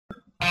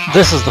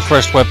This is the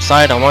first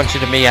website I want you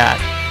to be at.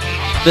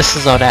 This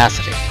is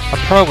Audacity, a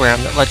program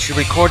that lets you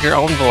record your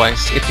own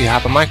voice if you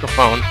have a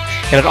microphone,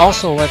 and it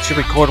also lets you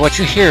record what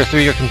you hear through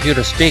your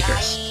computer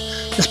speakers.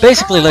 This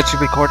basically lets you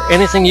record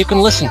anything you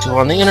can listen to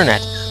on the internet,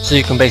 so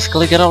you can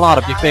basically get a lot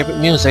of your favorite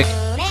music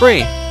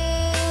free.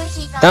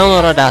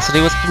 Download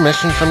Audacity with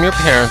permission from your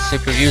parents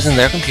if you're using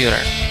their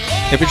computer.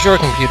 If it's your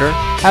computer,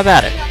 have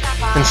at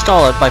it.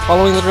 Install it by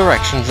following the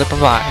directions it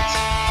provides.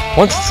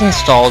 Once it's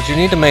installed, you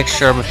need to make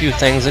sure of a few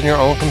things in your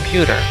own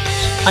computer.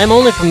 I am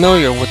only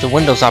familiar with the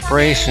Windows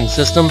operation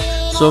system,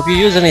 so if you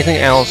use anything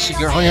else,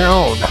 you're on your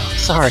own.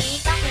 Sorry.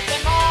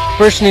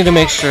 First, you need to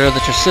make sure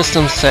that your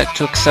system's set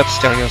to accept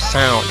stereo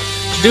sound.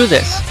 To do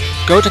this,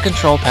 go to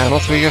Control Panel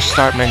through your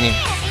Start menu.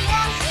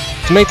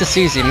 To make this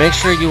easy, make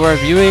sure you are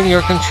viewing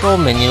your control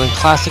menu in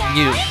Classic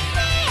View.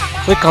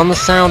 Click on the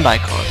sound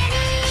icon.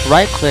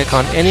 Right-click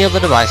on any of the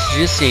devices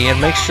you see and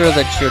make sure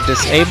that your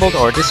disabled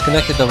or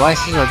disconnected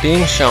devices are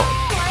being shown.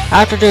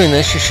 After doing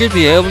this, you should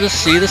be able to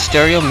see the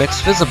stereo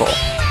mix visible,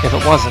 if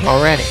it wasn't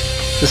already.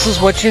 This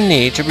is what you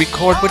need to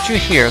record what you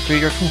hear through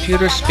your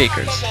computer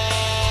speakers.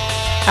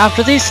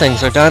 After these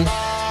things are done,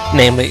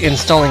 namely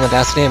installing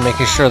Audacity and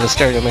making sure the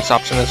stereo mix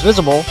option is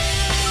visible,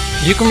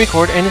 you can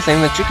record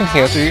anything that you can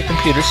hear through your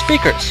computer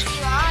speakers.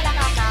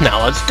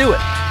 Now let's do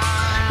it.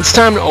 It's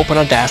time to open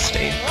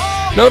Audacity.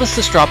 Notice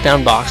this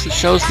drop-down box that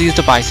shows these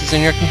devices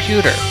in your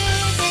computer.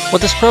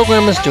 What this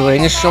program is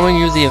doing is showing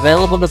you the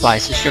available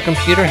devices your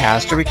computer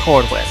has to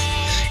record with.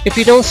 If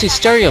you don't see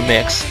stereo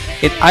mix,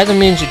 it either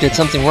means you did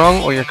something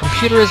wrong or your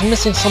computer is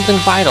missing something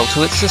vital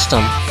to its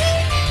system.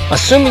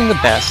 Assuming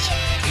the best,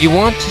 you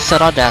want to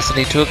set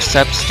Audacity to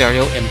accept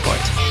stereo input.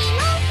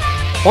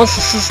 Once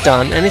this is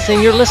done,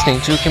 anything you're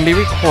listening to can be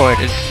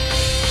recorded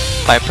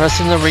by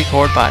pressing the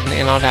record button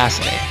in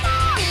Audacity.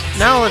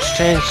 Now let's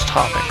change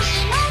topics.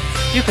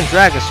 You can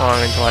drag a song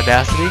into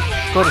Audacity,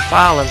 go to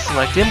File and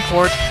select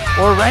Import,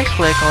 or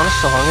right-click on a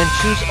song and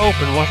choose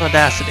Open with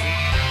Audacity.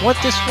 What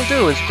this will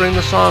do is bring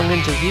the song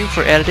into view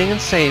for editing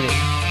and saving.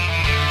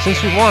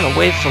 Since we want a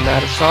WAV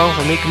formatted song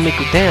for Miku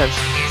Miku Dance,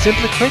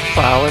 simply click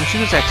File and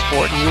choose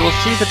Export and you will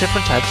see the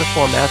different types of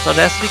formats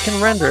Audacity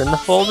can render in the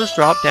folder's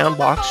drop-down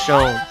box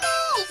shown.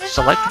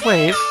 Select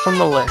WAV from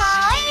the list.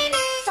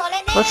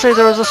 Let's say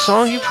there is a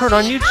song you've heard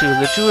on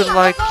YouTube that you would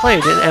like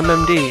played in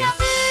MMD.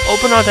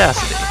 Open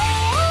Audacity.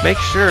 Make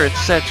sure it's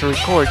set to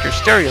record your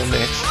stereo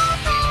mix,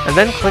 and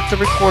then click the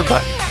record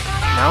button.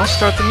 Now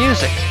start the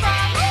music.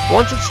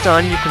 Once it's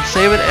done, you can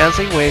save it as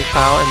a WAV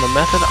file in the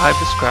method I've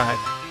described.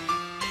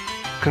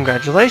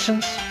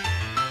 Congratulations!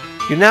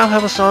 You now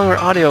have a song or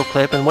audio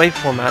clip in WAV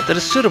format that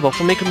is suitable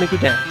for Miku Miku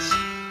Dance.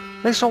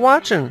 Thanks for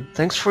watching,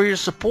 thanks for your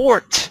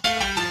support,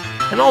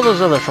 and all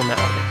those other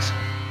formalities.